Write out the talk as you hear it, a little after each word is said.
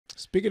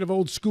Speaking of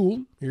old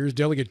school, here's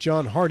Delegate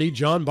John Hardy.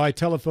 John, by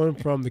telephone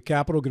from the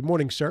Capitol. Good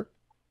morning, sir.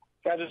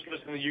 I just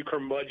listened to you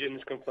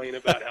curmudgeons complain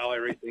about how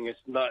everything is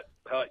not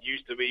how it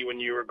used to be when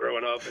you were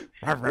growing up and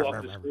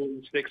walked to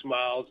school 6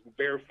 miles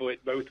barefoot,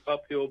 both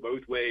uphill,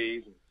 both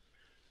ways.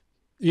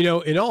 You know,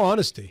 in all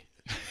honesty,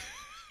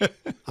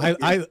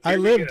 I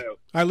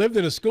lived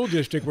in a school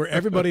district where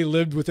everybody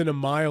lived within a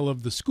mile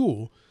of the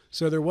school,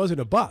 so there wasn't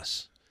a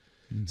bus.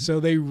 Mm-hmm. So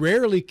they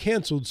rarely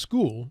canceled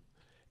school,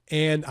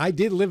 and I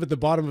did live at the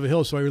bottom of a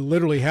hill, so I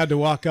literally had to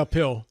walk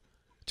uphill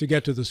to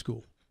get to the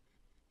school.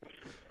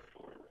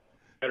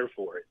 Better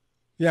for it.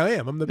 Yeah, I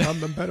am. I'm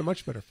better,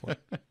 much better for it.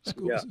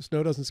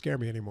 Snow doesn't scare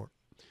me anymore.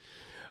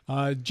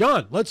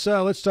 John, let's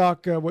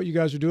talk what you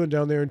guys are doing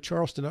down there in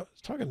Charleston. I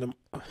was talking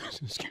to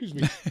excuse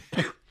me,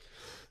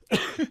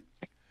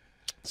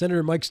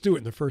 Senator Mike Stewart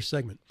in the first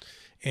segment,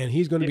 and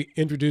he's going to be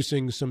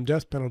introducing some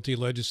death penalty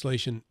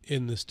legislation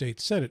in the state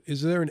Senate.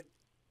 Is there an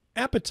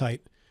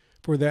appetite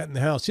for that in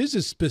the House? His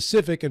is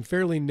specific and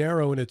fairly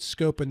narrow in its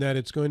scope in that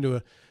it's going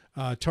to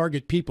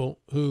target people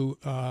who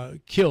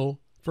kill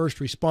first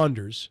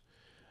responders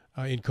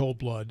in cold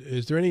blood.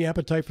 Is there any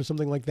appetite for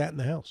something like that in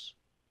the House?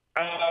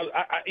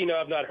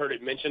 I've not heard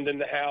it mentioned in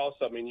the House.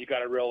 I mean, you got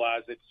to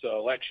realize it's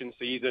election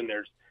season.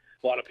 There's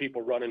a lot of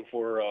people running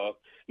for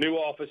new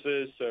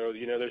offices. So,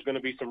 there's going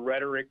to be some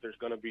rhetoric. There's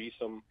going to be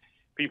some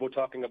people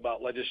talking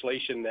about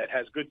legislation that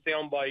has good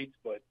sound bites,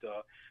 but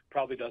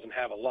probably doesn't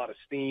have a lot of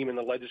steam in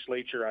the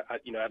legislature.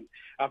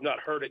 I've not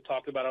heard it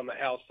talked about on the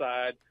House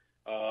side.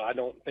 I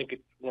don't think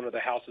it's one of the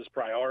House's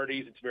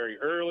priorities. It's very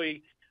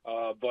early.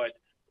 But,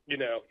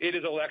 it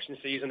is election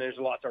season. There's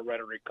lots of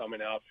rhetoric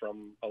coming out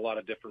from a lot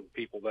of different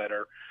people that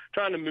are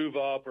trying to move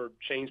up or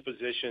change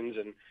positions.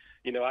 And,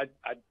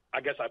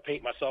 I guess I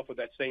paint myself with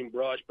that same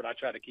brush, but I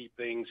try to keep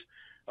things,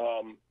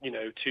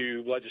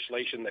 to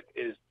legislation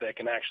that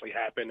can actually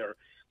happen or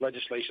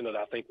legislation that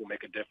I think will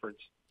make a difference.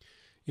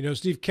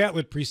 Steve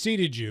Catlett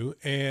preceded you,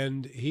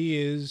 and he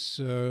is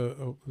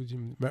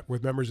met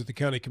with members of the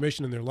county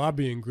commission and their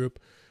lobbying group,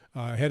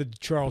 headed to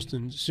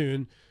Charleston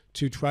soon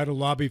to try to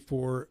lobby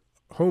for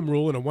home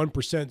rule and a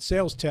 1%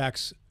 sales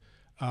tax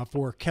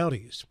for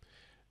counties.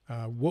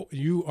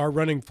 You are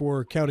running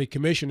for county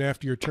commission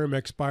after your term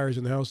expires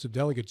in the House of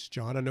Delegates,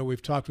 John. I know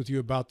we've talked with you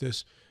about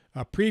this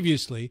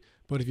previously,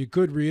 but if you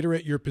could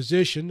reiterate your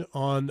position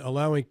on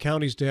allowing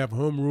counties to have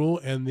home rule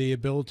and the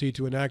ability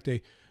to enact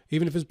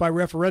even if it's by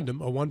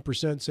referendum, a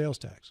 1% sales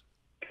tax.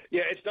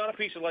 Yeah, it's not a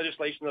piece of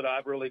legislation that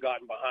I've really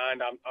gotten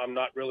behind. I'm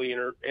not really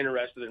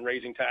interested in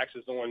raising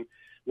taxes on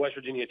West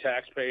Virginia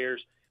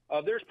taxpayers.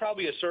 There's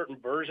probably a certain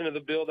version of the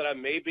bill that I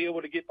may be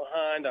able to get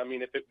behind. I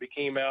mean, if it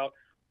came out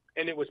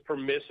and it was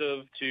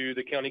permissive to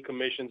the county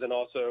commissions and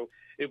also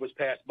it was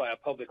passed by a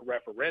public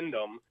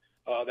referendum,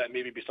 that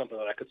maybe be something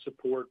that I could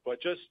support.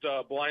 But just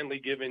blindly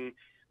giving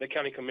the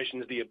county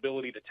commissions the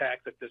ability to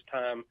tax at this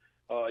time,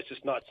 it's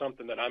just not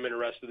something that I'm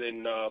interested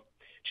in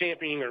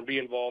championing or be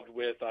involved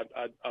with.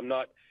 I'm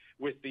not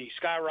with the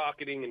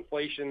skyrocketing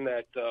inflation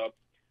that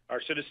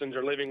our citizens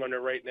are living under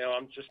right now.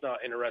 I'm just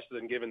not interested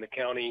in giving the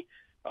counties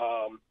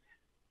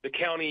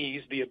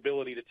the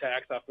ability to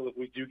tax. I feel if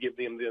we do give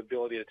them the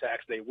ability to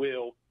tax, they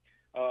will.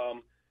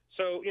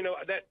 So,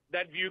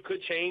 that view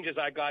could change as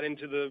I got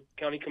into the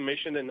county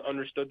commission and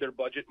understood their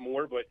budget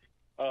more. But,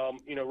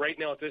 right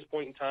now at this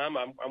point in time,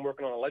 I'm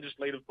working on a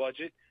legislative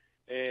budget,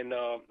 and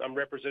I'm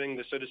representing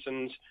the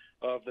citizens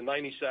of the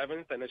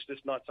 97th, and it's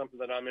just not something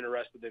that I'm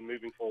interested in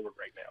moving forward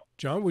right now.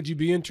 John, would you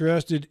be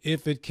interested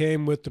if it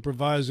came with the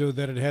proviso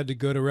that it had to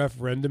go to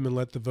referendum and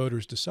let the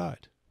voters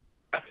decide?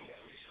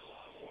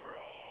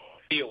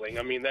 Feeling.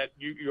 I mean, that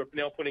you're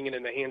now putting it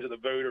in the hands of the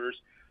voters.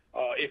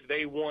 If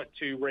they want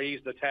to raise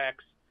the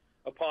tax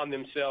upon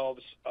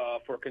themselves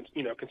for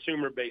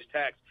consumer-based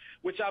tax,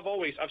 which I've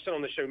said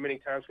on the show many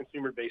times,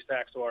 consumer-based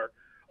tax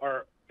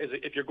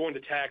if you're going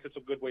to tax, it's a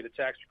good way to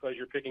tax because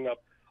you're picking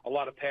up a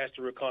lot of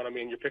pass-through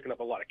economy and you're picking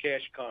up a lot of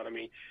cash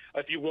economy.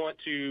 If you want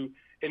to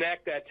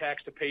enact that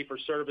tax to pay for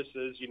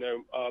services,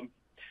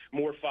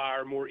 more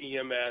fire, more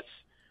EMS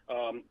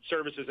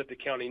services that the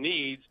county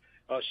needs.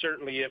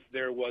 Certainly, if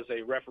there was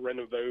a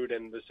referendum vote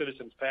and the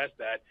citizens passed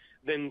that,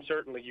 then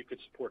certainly you could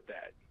support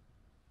that.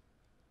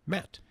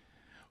 Matt.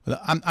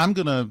 Well, I'm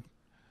going to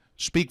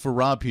speak for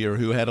Rob here,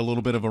 who had a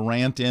little bit of a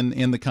rant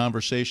in the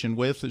conversation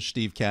with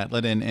Steve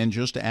Catlett, and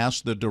just to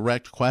ask the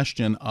direct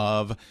question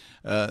of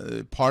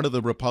part of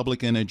the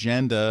Republican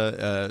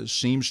agenda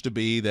seems to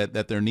be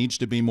that there needs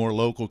to be more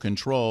local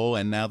control,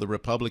 and now the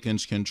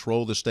Republicans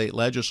control the state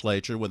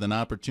legislature with an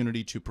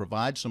opportunity to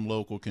provide some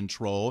local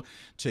control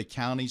to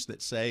counties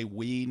that say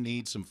we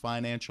need some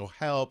financial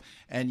help,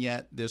 and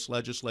yet this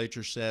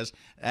legislature says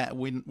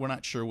we're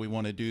not sure we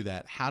want to do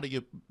that. How do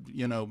you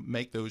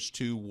make those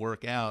two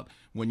work out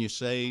when you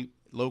say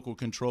local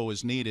control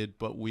is needed,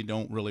 but we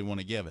don't really want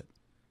to give it?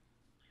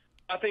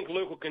 I think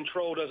local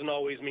control doesn't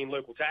always mean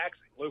local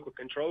taxing. Local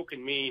control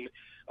can mean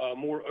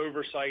more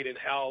oversight in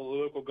how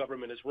local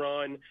government is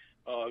run,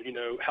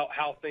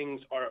 how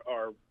things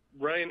are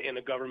run in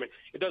the government.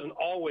 It doesn't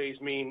always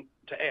mean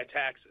to add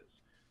taxes.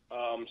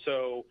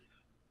 So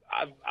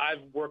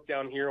I've worked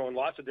down here on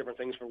lots of different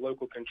things for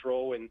local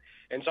control, and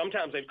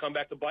sometimes they've come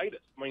back to bite us.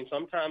 I mean,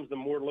 sometimes the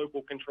more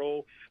local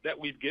control that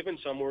we've given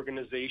some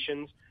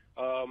organizations,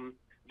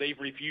 they've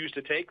refused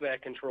to take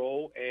that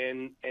control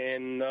and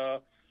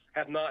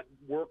have not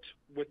worked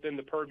within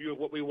the purview of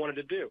what we wanted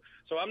to do.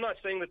 So I'm not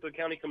saying that the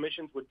county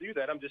commissions would do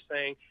that. I'm just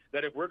saying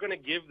that if we're going to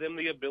give them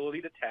the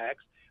ability to tax,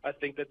 I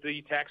think that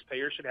the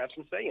taxpayers should have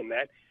some say in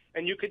that.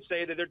 And you could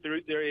say that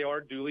they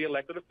are duly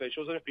elected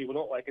officials, and if people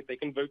don't like it, they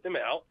can vote them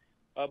out.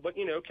 But,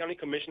 county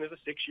commission is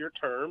a 6-year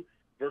term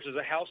versus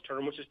a House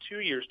term, which is 2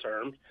 years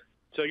term.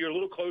 So you're a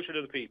little closer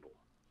to the people.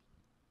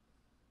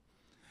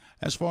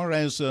 As far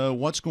as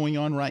what's going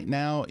on right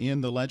now in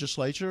the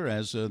legislature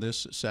as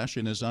this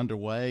session is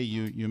underway,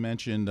 you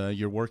mentioned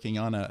you're working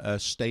on a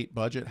state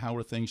budget. How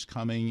are things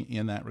coming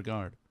in that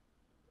regard?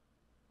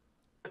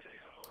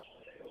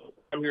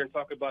 I'm here and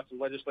talk about some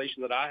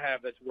legislation that I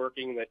have that's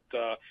working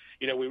that,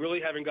 we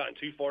really haven't gotten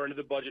too far into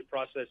the budget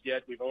process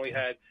yet. We've only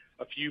had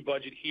a few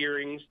budget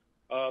hearings.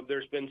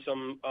 There's been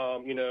some,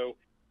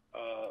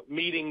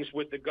 meetings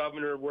with the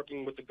governor,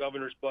 working with the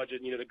governor's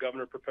budget. The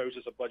governor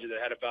proposes a budget that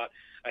had about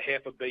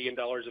 $500 million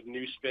of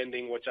new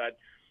spending, which I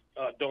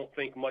don't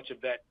think much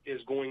of that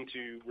is going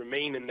to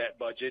remain in that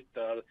budget.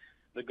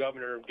 The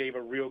governor gave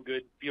a real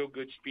good,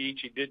 feel-good speech.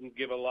 He didn't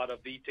give a lot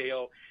of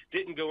detail,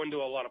 didn't go into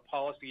a lot of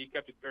policy. He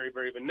kept it very,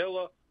 very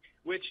vanilla,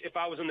 which if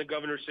I was in the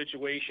governor's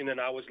situation and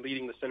I was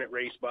leading the Senate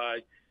race by,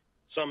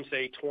 some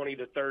say 20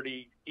 to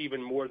 30,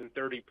 even more than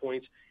 30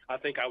 points, I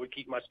think I would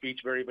keep my speech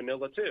very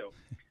vanilla too.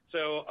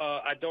 So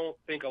I don't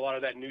think a lot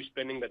of that new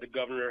spending that the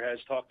governor has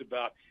talked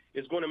about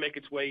is going to make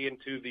its way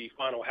into the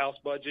final House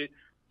budget.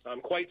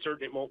 I'm quite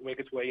certain it won't make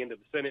its way into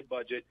the Senate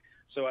budget.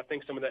 So I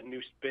think some of that new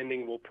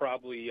spending will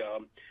probably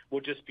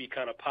will just be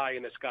kind of pie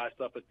in the sky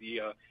stuff that the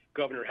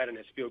governor had in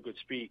his feel-good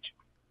speech.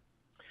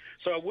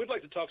 So I would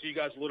like to talk to you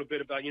guys a little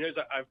bit about,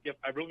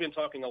 I've really been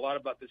talking a lot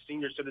about the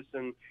senior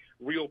citizen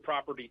real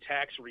property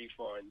tax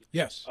refund.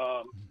 Yes.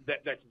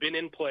 That's been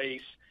in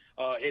place.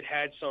 It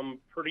had some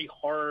pretty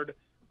hard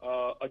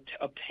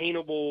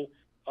obtainable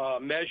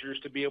measures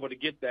to be able to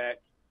get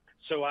that.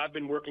 So I've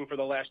been working for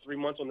the last 3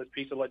 months on this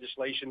piece of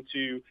legislation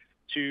to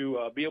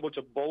be able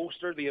to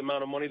bolster the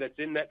amount of money that's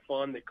in that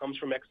fund that comes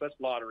from excess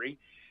lottery,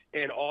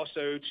 and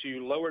also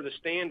to lower the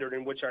standard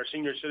in which our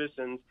senior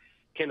citizens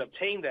can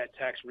obtain that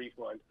tax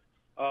refund.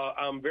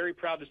 I'm very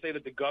proud to say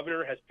that the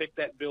governor has picked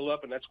that bill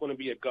up, and that's going to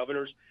be a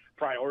governor's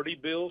priority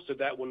bill. So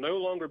that will no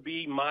longer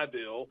be my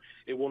bill.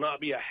 It will not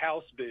be a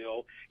House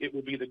bill. It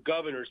will be the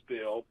governor's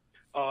bill.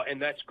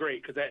 And that's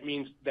great because that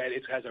means that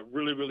it has a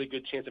really, really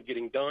good chance of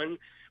getting done.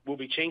 We'll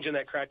be changing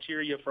that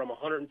criteria from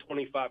 125%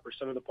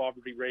 of the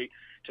poverty rate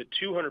to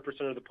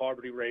 200% of the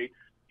poverty rate,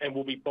 and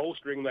we'll be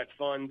bolstering that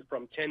fund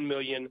from $10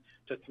 million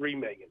to $3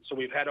 million. So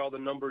we've had all the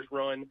numbers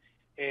run,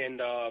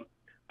 and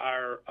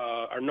our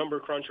number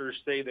crunchers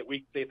say that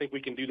they think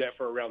we can do that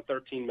for around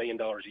 $13 million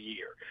a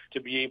year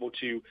to be able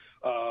to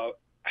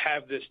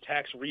have this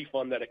tax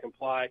refund that it can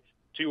apply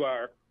to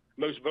our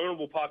most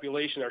vulnerable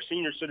population, our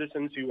senior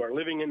citizens who are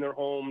living in their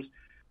homes,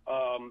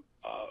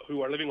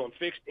 who are living on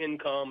fixed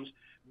incomes,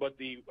 but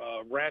the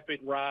rapid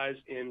rise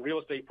in real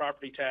estate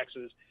property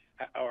taxes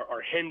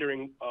are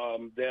hindering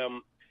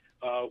them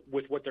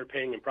with what they're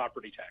paying in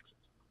property taxes.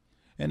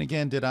 And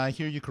again, did I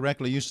hear you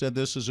correctly? You said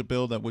this is a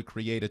bill that would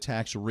create a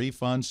tax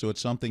refund, so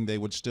it's something they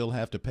would still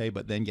have to pay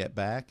but then get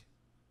back?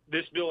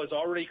 This bill is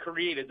already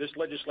created. This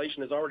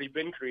legislation has already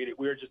been created.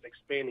 We are just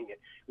expanding it.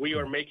 We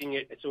are making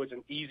it so it's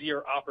an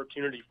easier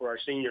opportunity for our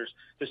seniors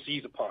to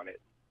seize upon it.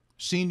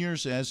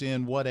 Seniors as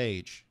in what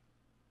age?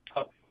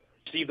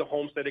 Receive the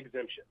homestead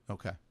exemption.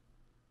 Okay.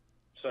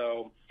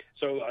 So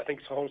I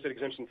think homestead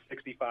exemption is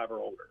 65 or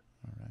older.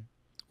 All right.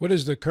 What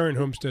is the current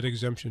homestead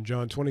exemption,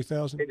 John?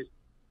 $20,000?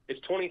 It's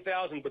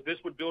 $20,000, but this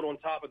would build on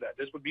top of that.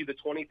 This would be the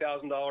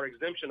 $20,000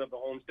 exemption of the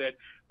homestead,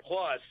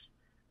 plus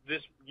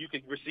this you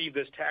could receive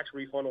this tax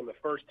refund on the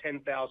first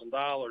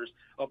 $10,000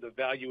 of the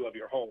value of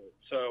your home.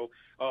 So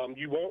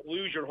you won't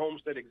lose your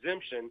homestead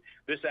exemption.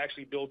 This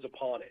actually builds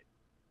upon it.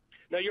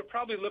 Now, you're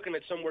probably looking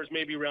at somewhere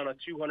maybe around a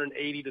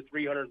 $280 to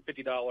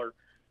 $350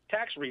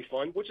 tax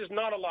refund, which is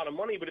not a lot of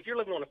money. But if you're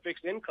living on a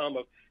fixed income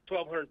of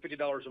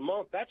 $1,250 a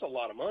month, that's a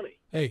lot of money.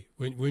 Hey,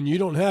 when you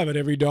don't have it,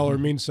 every dollar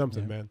means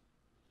something, man.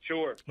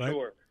 Sure, right?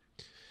 Sure.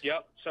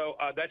 Yep. So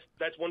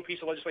that's one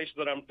piece of legislation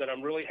that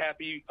I'm really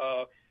happy.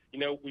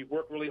 We've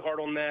worked really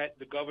hard on that.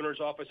 The governor's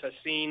office has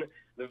seen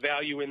the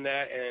value in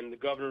that, and the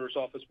governor's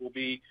office will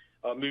be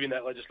moving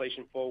that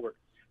legislation forward.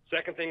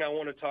 Second thing I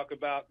want to talk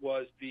about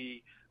was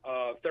the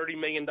 $30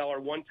 million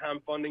one-time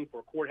funding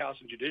for courthouse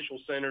and judicial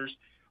centers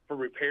for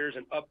repairs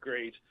and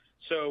upgrades.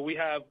 So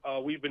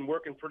we've been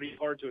working pretty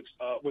hard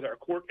with our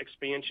court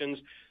expansions.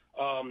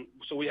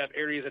 So we have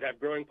areas that have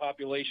growing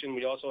population.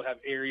 We also have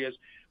areas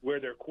where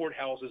their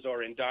courthouses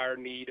are in dire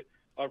need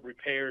of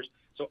repairs.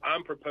 So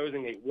I'm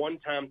proposing a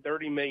one-time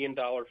 $30 million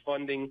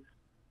funding,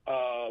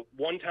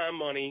 one-time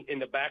money in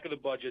the back of the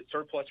budget,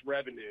 surplus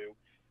revenue,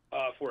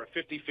 for a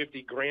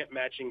 50-50 grant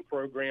matching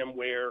program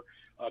where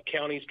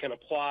counties can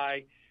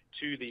apply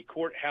to the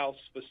Courthouse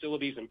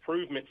Facilities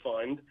Improvement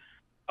Fund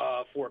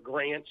for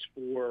grants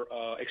for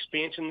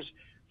expansions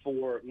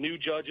for new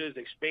judges,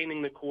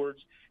 expanding the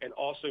courts, and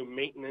also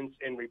maintenance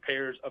and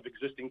repairs of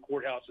existing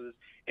courthouses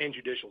and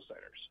judicial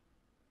centers.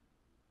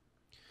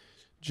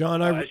 John,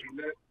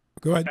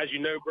 go ahead. As you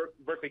know,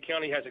 Berkeley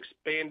County has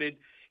expanded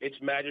its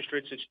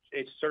magistrates.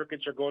 Its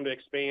circuits are going to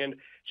expand.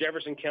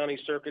 Jefferson County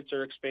circuits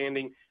are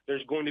expanding.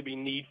 There's going to be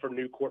need for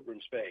new courtroom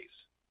space.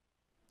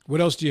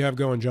 What else do you have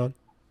going, John?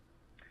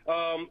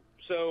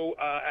 So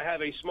I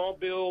have a small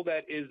bill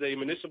that is a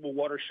municipal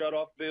water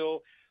shutoff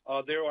bill.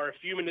 There are a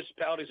few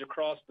municipalities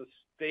across the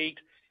state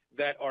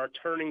that are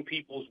turning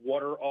people's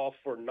water off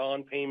for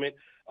non-payment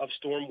of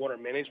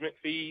stormwater management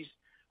fees.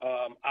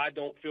 I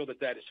don't feel that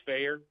that is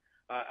fair.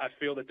 I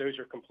feel that those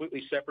are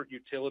completely separate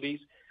utilities.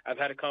 I've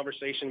had a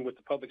conversation with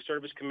the Public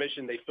Service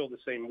Commission. They feel the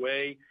same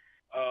way.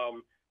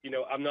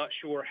 I'm not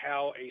sure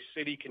how a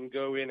city can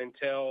go in and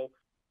tell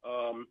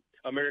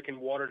American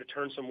Water to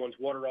turn someone's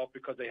water off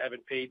because they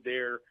haven't paid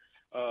their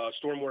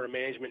stormwater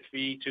management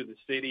fee to the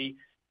city.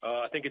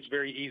 I think it's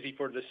very easy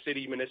for the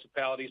city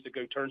municipalities to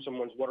go turn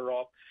someone's water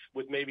off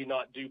with maybe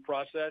not due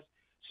process.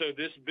 So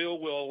this bill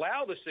will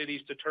allow the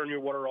cities to turn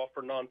your water off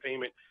for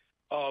non-payment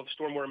of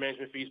stormwater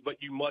management fees, but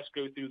you must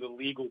go through the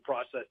legal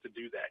process to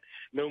do that.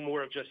 No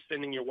more of just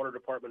sending your water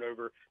department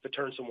over to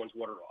turn someone's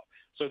water off.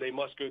 So they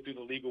must go through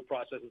the legal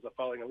processes of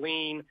filing a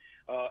lien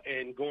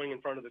and going in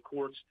front of the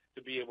courts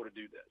to be able to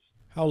do this.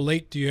 How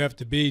late do you have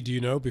to be, do you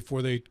know,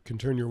 before they can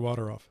turn your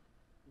water off?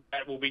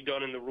 That will be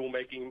done in the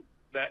rulemaking.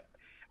 That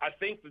I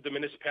think that the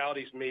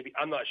municipalities maybe,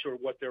 I'm not sure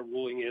what their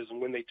ruling is and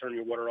when they turn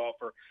your water off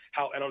or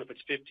how, I don't know if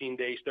it's 15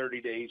 days,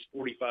 30 days,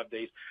 45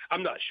 days.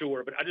 I'm not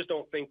sure, but I just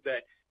don't think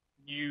that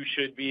you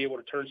should be able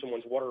to turn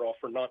someone's water off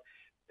for not.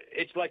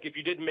 It's like if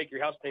you didn't make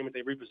your house payment,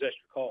 they repossess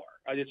your car.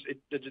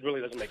 It really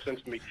doesn't make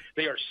sense to me.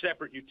 They are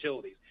separate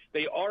utilities.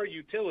 They are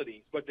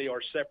utilities, but they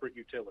are separate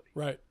utilities.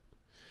 Right.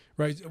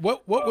 Right.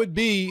 What would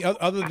be,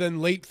 other than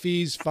late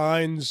fees,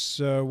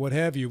 fines, what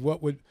have you,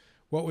 what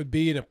would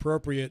be an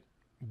appropriate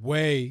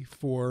way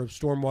for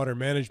stormwater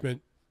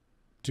management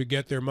to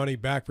get their money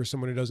back for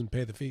someone who doesn't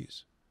pay the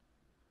fees?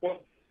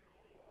 Well,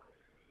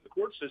 the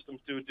court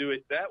systems do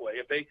it that way.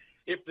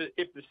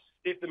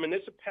 If the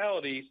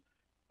municipalities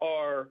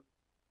are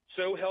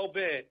so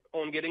hell-bent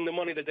on getting the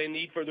money that they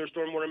need for their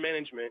stormwater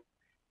management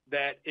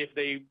that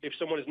if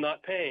someone is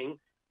not paying,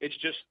 it's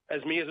just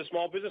as me as a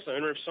small business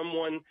owner, if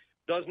someone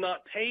does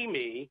not pay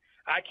me,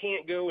 I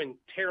can't go and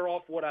tear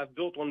off what I've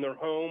built on their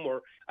home,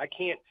 or I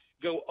can't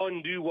go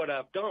undo what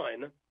I've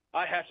done.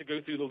 I have to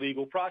go through the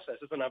legal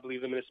processes, and I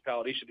believe the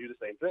municipality should do the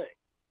same thing.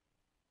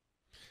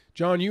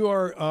 John, you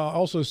are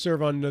also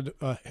serve on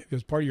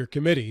as part of your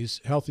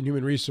committees, Health and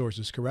Human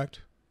Resources,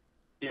 correct?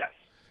 Yes.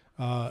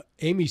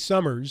 Amy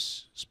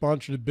Summers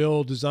sponsored a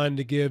bill designed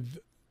to give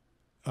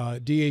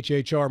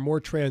DHHR more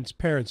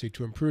transparency,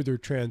 to improve their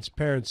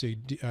transparency.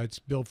 It's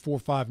Bill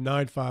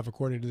 4595,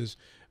 according to this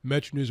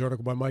Metro News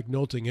article by Mike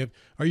Nolting.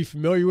 Are you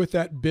familiar with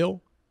that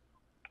bill?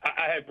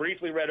 I have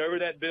briefly read over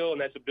that bill, and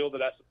that's a bill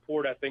that I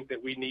support. I think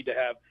that we need to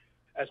have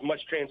as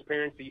much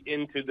transparency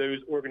into those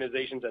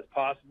organizations as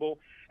possible.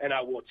 And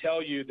I will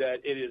tell you that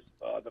it is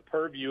the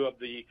purview of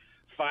the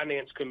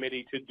Finance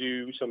Committee to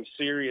do some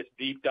serious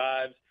deep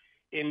dives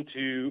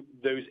into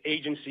those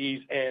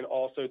agencies and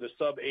also the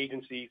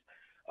sub-agencies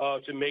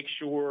to make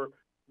sure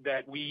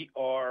that we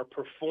are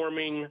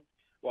performing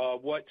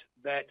what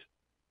that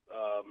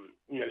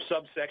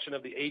subsection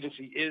of the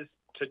agency is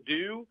to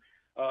do.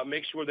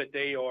 Make sure that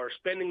they are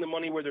spending the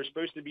money where they're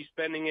supposed to be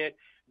spending it,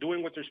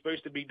 doing what they're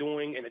supposed to be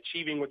doing, and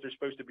achieving what they're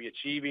supposed to be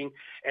achieving,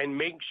 and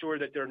make sure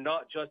that they're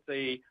not just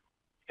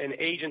an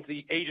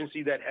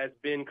agency that has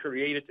been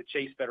created to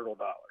chase federal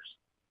dollars.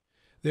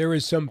 There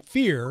is some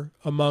fear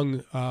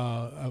among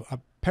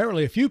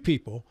apparently a few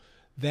people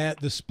that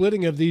the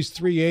splitting of these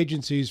three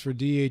agencies for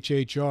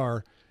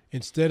DHHR,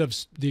 instead of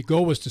the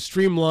goal was to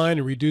streamline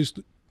and reduce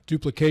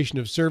duplication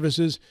of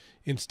services,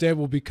 instead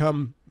will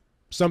become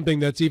something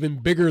that's even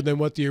bigger than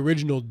what the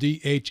original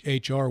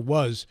DHHR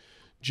was.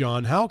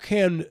 John, how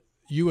can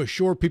you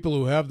assure people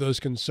who have those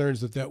concerns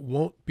that that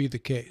won't be the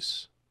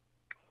case?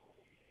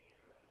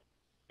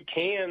 You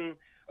can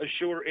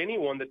assure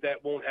anyone that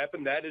that won't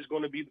happen. That is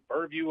going to be the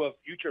purview of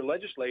future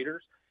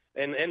legislators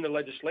and the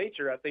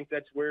legislature. I think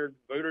that's where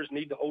voters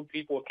need to hold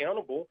people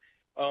accountable.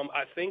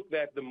 I think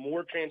that the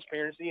more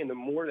transparency and the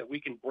more that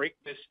we can break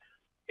this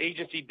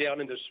agency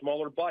down into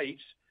smaller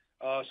bites,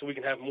 so we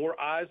can have more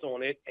eyes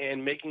on it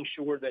and making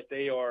sure that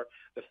the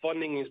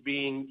funding is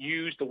being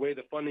used the way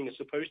the funding is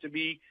supposed to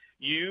be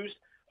used,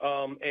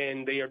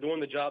 and they are doing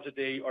the jobs that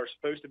they are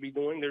supposed to be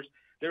doing.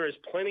 There is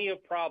plenty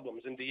of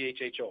problems in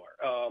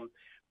DHHR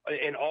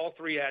in all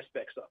three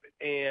aspects of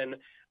it, and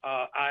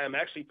I am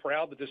actually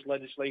proud that this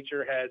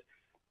legislature has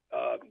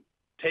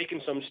taken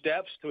some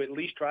steps to at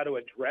least try to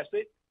address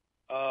it.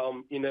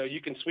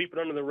 You can sweep it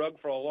under the rug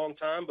for a long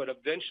time, but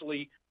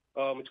eventually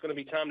it's going to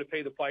be time to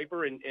pay the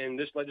piper, and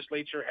this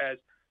legislature has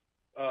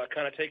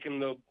kind of taken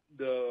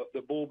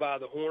the bull by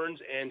the horns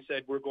and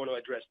said we're going to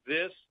address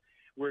this.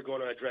 We're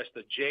going to address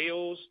the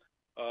jails,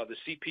 the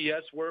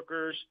CPS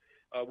workers.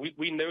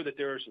 We know that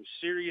there are some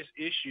serious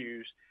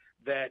issues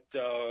that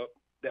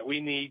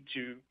we need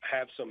to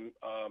have some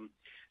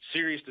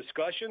serious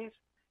discussions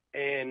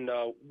and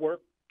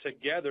work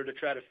together to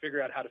try to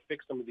figure out how to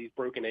fix some of these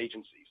broken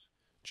agencies.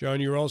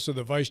 John, you're also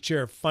the Vice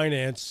Chair of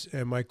Finance,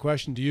 and my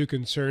question to you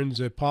concerns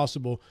a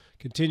possible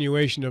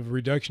continuation of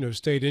reduction of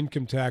state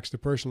income tax, the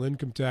personal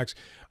income tax.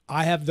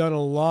 I have done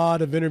a lot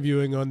of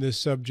interviewing on this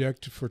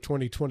subject for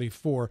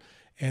 2024,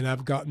 and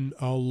I've gotten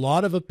a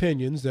lot of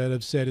opinions that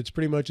have said it's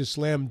pretty much a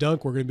slam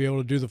dunk. We're going to be able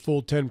to do the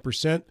full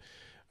 10%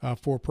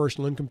 for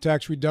personal income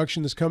tax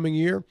reduction this coming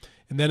year.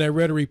 And then I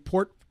read a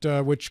report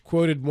which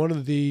quoted one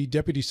of the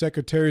deputy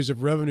secretaries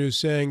of revenue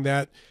saying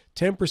that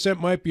 10%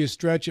 might be a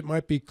stretch. It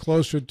might be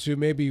closer to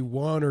maybe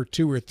 1 or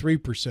 2 or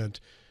 3%.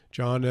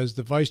 John, as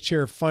the Vice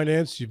Chair of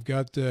Finance, you've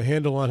got the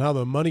handle on how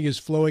the money is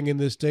flowing in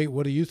this state.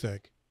 What do you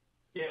think?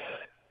 Yeah,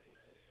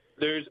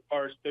 those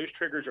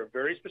triggers are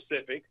very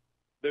specific.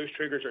 Those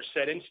triggers are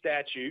set in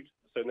statute.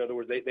 So in other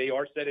words, they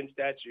are set in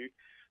statute.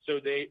 So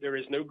there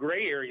is no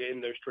gray area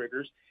in those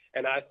triggers.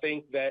 And I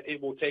think that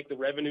it will take the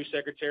Revenue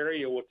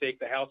Secretary, it will take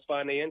the House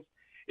Finance,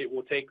 it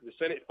will take the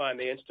Senate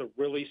Finance to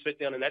really sit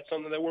down, and that's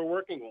something that we're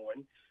working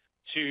on,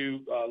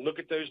 to look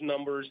at those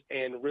numbers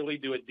and really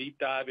do a deep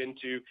dive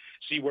into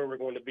see where we're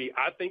going to be.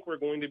 I think we're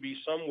going to be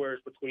somewhere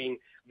between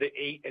the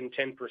 8 and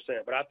 10%,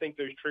 but I think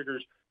those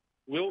triggers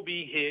will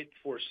be hit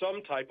for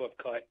some type of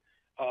cut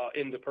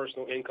in the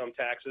personal income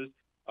taxes.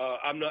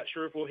 I'm not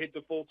sure if we'll hit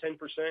the full 10%,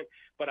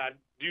 but I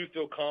do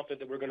feel confident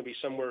that we're going to be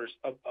somewhere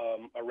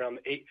around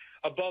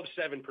above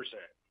 7%.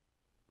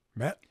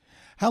 Matt?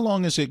 How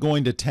long is it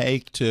going to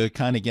take to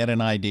kind of get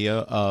an idea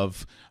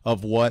of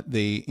what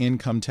the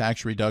income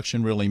tax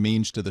reduction really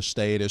means to the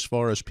state, as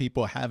far as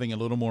people having a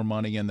little more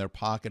money in their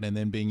pocket and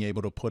then being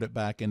able to put it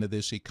back into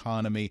this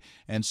economy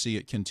and see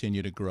it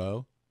continue to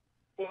grow?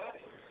 Well,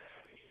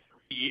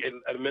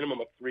 at a minimum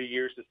of 3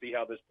 years to see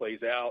how this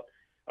plays out.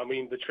 I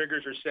mean, the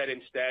triggers are set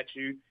in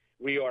statute.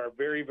 We are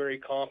very, very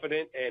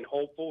confident and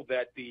hopeful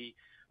that the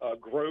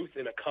growth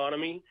in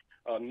economy,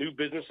 new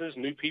businesses,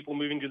 new people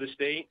moving to the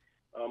state,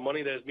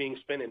 money that is being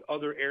spent in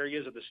other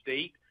areas of the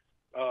state,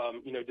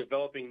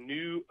 developing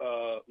new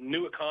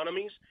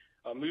economies,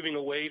 moving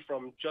away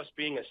from just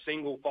being a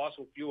single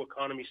fossil fuel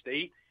economy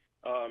state,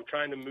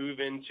 trying to move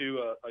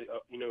into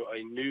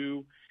a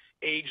new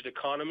aged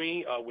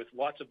economy with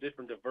lots of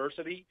different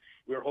diversity.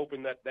 We're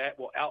hoping that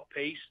will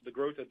outpace the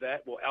growth of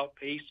that will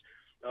outpace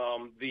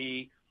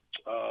the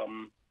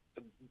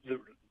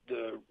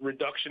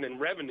reduction in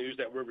revenues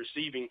that we're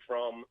receiving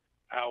from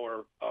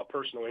our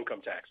personal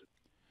income taxes.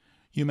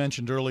 You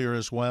mentioned earlier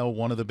as well,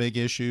 one of the big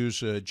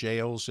issues,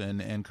 jails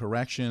and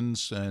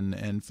corrections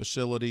and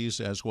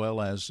facilities, as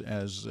well as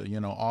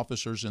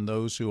officers and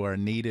those who are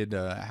needed.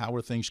 How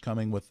are things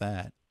coming with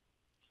that?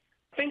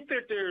 I think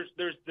that there's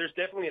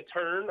definitely a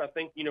turn. I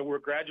think, we're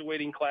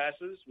graduating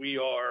classes. We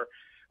are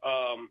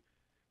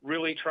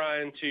really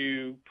trying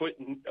to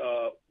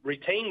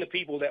retain the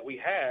people that we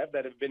have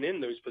that have been in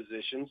those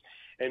positions,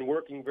 and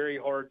working very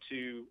hard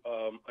to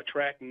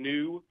attract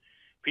new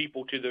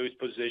people to those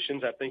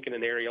positions. I think in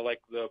an area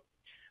like the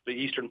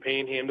Eastern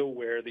Panhandle,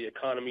 where the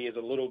economy is a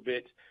little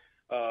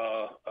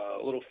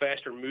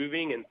faster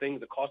moving and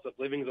the cost of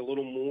living is a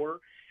little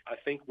more. I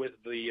think with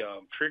the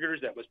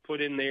triggers that was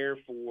put in there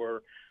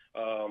for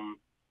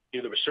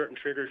there were certain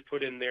triggers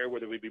put in there where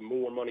there would be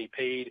more money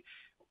paid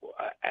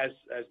as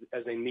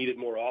they needed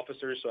more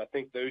officers. So I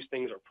think those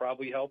things are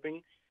probably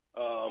helping.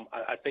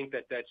 I think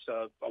that's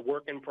a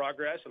work in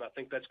progress, and I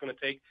think that's going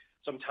to take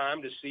some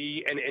time to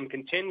see and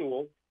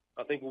continual.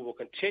 I think we will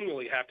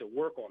continually have to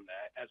work on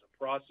that as a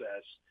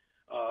process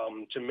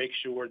to make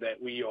sure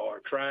that we are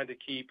trying to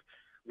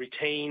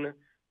retain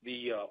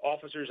the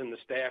officers and the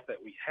staff that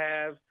we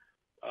have,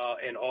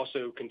 and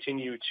also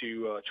continue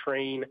to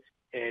train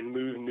and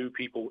move new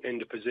people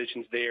into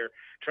positions there,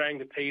 trying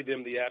to pay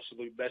them the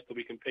absolute best that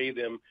we can pay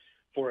them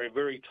for a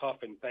very tough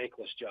and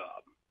thankless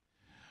job.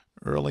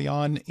 Early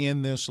on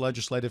in this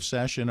legislative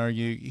session, are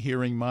you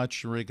hearing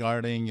much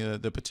regarding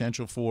the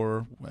potential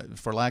for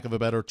lack of a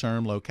better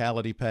term,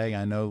 locality pay?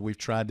 I know we've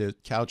tried to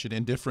couch it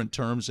in different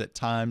terms at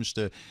times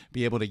to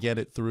be able to get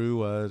it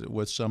through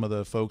with some of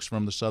the folks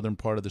from the southern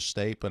part of the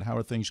state, but how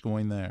are things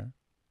going there?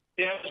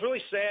 Yeah, I was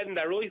really saddened.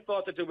 I really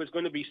thought that there was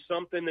going to be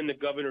something in the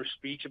governor's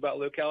speech about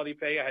locality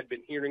pay. I had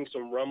been hearing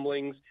some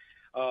rumblings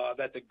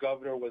that the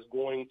governor was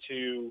going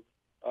to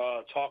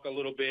talk a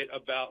little bit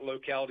about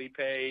locality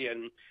pay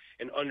and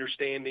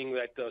understanding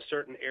that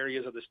certain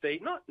areas of the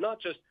state,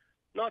 not just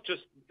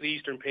the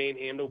Eastern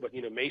Panhandle, but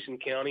Mason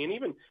County and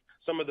even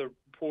some of the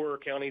poorer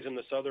counties in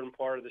the southern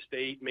part of the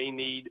state may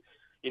need,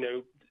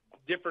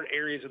 different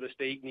areas of the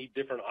state need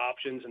different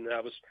options. And I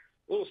was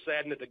a little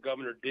saddened that the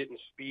governor didn't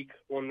speak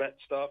on that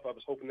stuff. I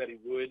was hoping that he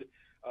would,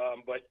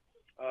 but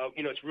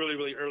it's really,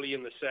 really early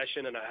in the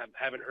session, and I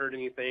haven't heard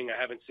anything. I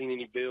haven't seen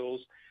any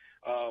bills.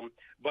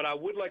 But I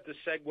would like to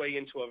segue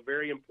into a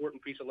very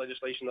important piece of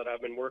legislation that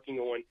I've been working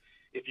on,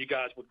 if you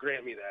guys would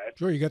grant me that.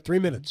 Sure, you got 3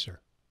 minutes, sir.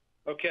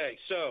 Okay,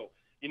 so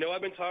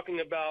I've been talking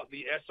about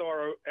the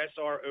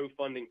SRO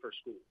funding for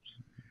schools.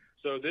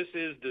 So this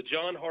is the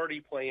John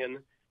Hardy plan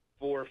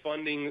for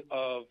funding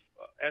of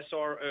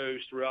SROs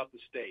throughout the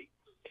state.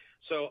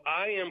 So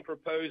I am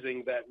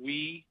proposing that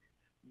we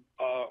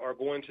are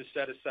going to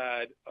set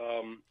aside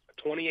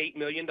 $28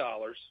 million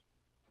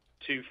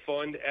to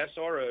fund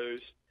SROs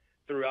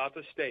throughout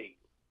the state.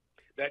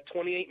 That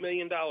 $28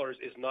 million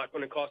is not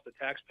going to cost the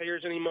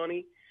taxpayers any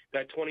money.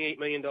 That $28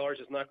 million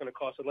is not going to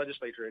cost the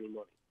legislature any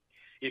money.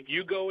 If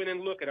you go in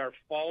and look at our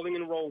falling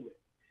enrollment,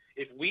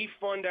 if we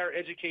fund our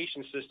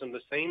education system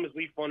the same as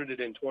we funded it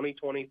in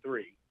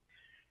 2023,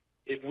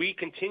 if we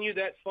continue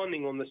that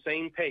funding on the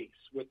same pace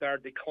with our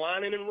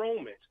decline in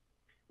enrollment,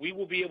 we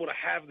will be able to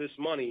have this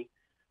money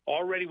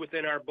already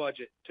within our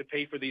budget to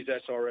pay for these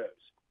SROs.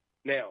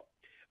 Now,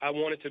 I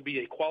want it to be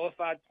a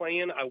qualified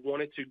plan. I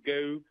want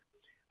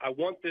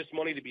this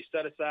money to be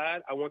set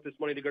aside. I want this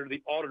money to go to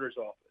the auditor's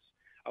office.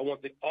 I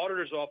want the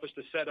auditor's office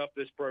to set up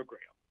this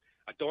program.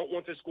 I don't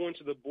want this going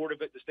to the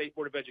State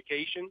Board of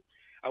Education.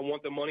 I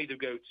want the money to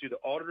go to the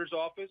auditor's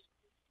office.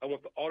 I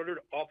want the auditor's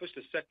office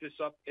to set this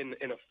up in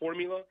a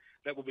formula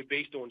that will be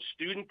based on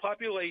student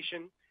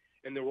population,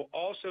 and there will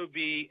also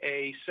be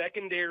a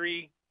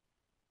secondary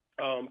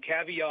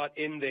caveat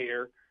in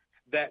there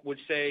that would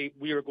say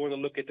we are going to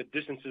look at the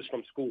distances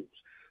from schools.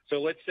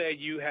 So let's say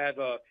you have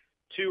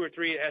 2 or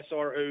 3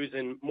 SROs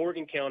in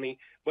Morgan County,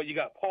 but you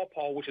got Paw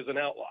Paw, which is an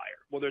outlier.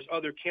 Well, there's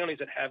other counties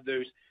that have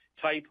those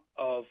type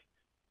of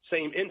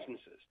same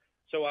instances.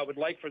 So I would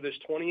like for this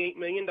 $28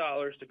 million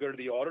to go to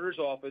the auditor's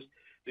office.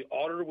 The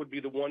auditor would be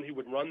the one who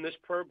would run this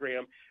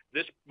program.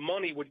 This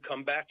money would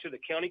come back to the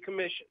county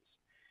commissions,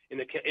 and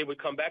it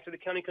would come back to the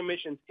county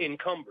commissions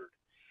encumbered.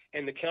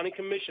 And the county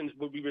commissions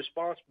would be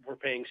responsible for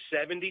paying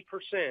 70%,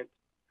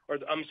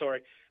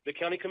 the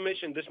county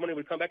commission, this money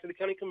would come back to the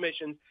county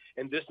commissions,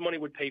 and this money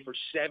would pay for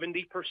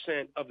 70%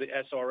 of the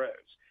SROs.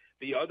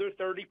 The other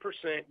 30%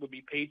 would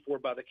be paid for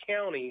by the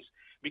counties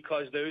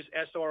because those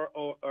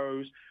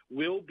SROs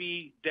will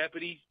be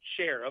deputy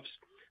sheriffs.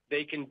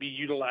 They can be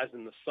utilized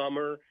in the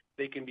summer.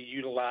 They can be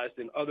utilized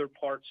in other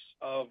parts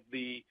of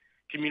the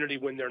community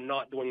when they're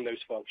not doing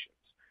those functions.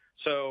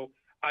 So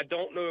I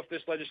don't know if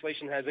this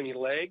legislation has any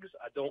legs.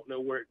 I don't know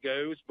where it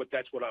goes, but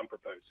that's what I'm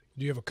proposing.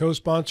 Do you have a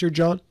co-sponsor,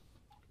 John?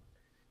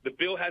 The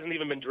bill hasn't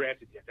even been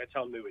drafted yet. That's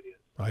how new it is.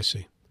 I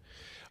see.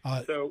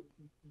 So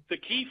the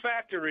key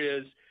factor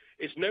is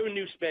it's no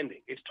new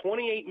spending. It's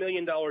 $28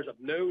 million of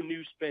no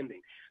new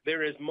spending.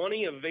 There is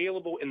money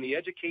available in the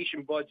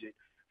education budget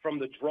from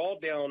the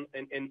drawdown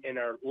and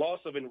our loss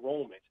of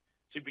enrollment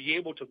to be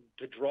able to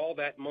draw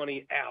that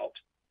money out.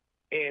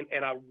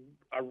 And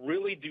I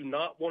really do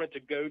not want it to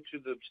go to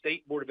the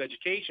State Board of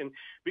Education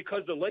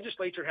because the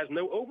legislature has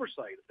no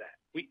oversight of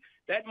that.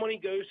 That money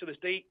goes to the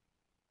State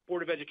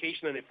Board of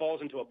Education and it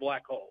falls into a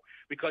black hole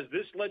because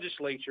this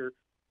legislature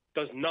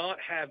does not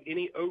have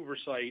any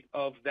oversight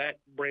of that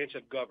branch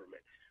of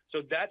government.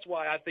 So that's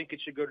why I think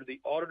it should go to the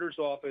auditor's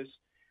office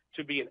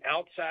to be an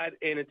outside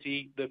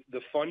entity.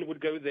 The fund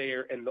would go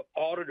there, and the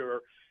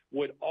auditor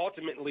would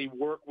ultimately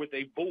work with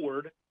a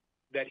board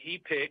that he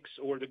picks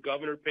or the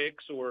governor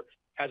picks or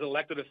has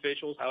elected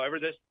officials, however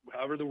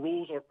the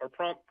rules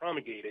are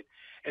promulgated,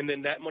 and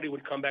then that money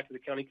would come back to the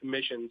county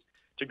commissions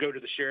to go to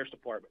the sheriff's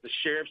department. The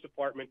sheriff's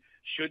department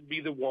should be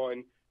the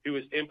one who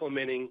is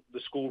implementing the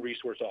school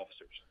resource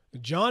officers.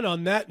 John,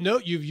 on that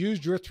note, you've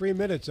used your 3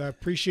 minutes. I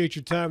appreciate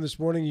your time this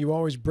morning. You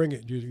always bring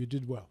it. You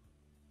did well.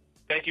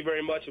 Thank you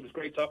very much. It was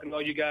great talking to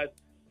all you guys.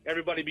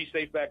 Everybody be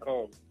safe back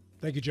home.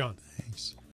 Thank you, John. Thanks.